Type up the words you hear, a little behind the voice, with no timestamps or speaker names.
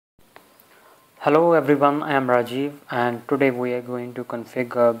Hello everyone, I am Rajiv and today we are going to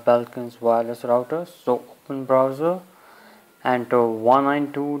configure Belkin's wireless router. So open browser and to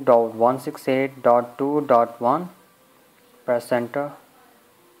 192.168.2.1, press enter.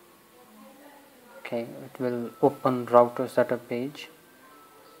 Okay, it will open router setup page.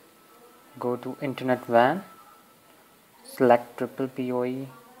 Go to internet WAN, select triple PoE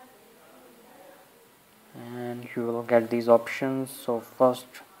and you will get these options. So first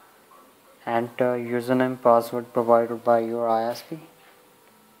enter username password provided by your ISP.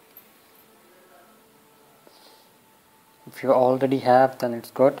 If you already have, then it's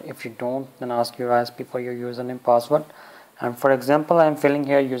good. If you don't, then ask your ISP for your username password. And for example, I'm filling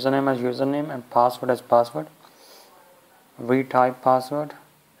here username as username and password as password. Retype password.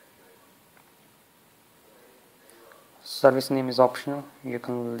 Service name is optional. You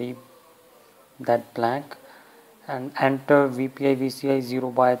can leave that blank. And enter VPI VCI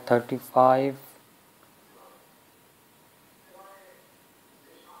 0x35.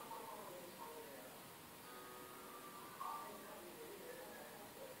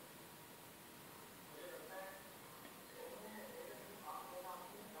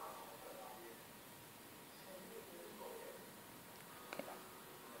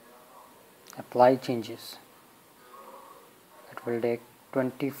 Apply changes. It will take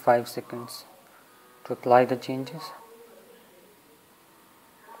 25 seconds to apply the changes.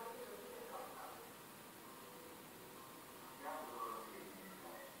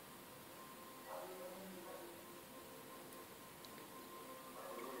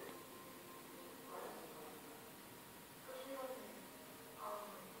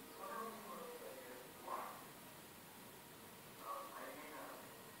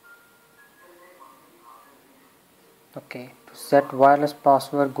 Okay, to set wireless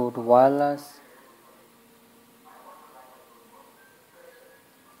password, go to wireless,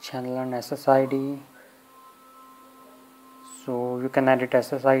 channel and SSID. So you can edit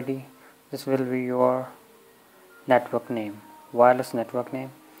SSID. This will be your network name, wireless network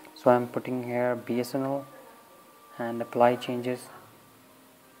name. So I'm putting here BSNL and apply changes.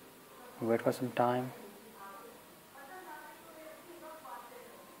 Wait for some time.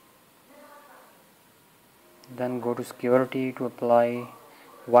 Then go to security to apply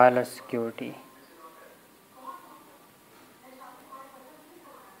wireless security.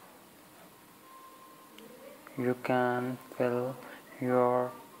 You can fill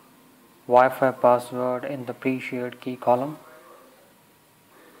your Wi-Fi password in the pre-shared key column.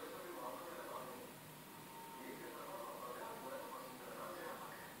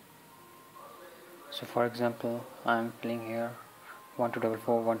 So for example, I'm filling here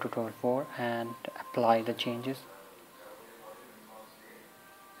 1244 and apply the changes.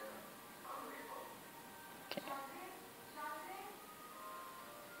 Okay.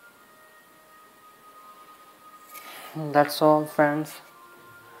 That's all friends.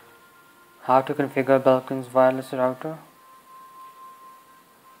 How to configure Belkin's wireless router.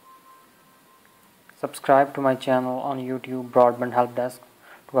 Subscribe to my channel on YouTube Broadband Help Desk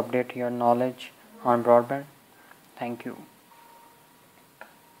to update your knowledge on broadband. Thank you.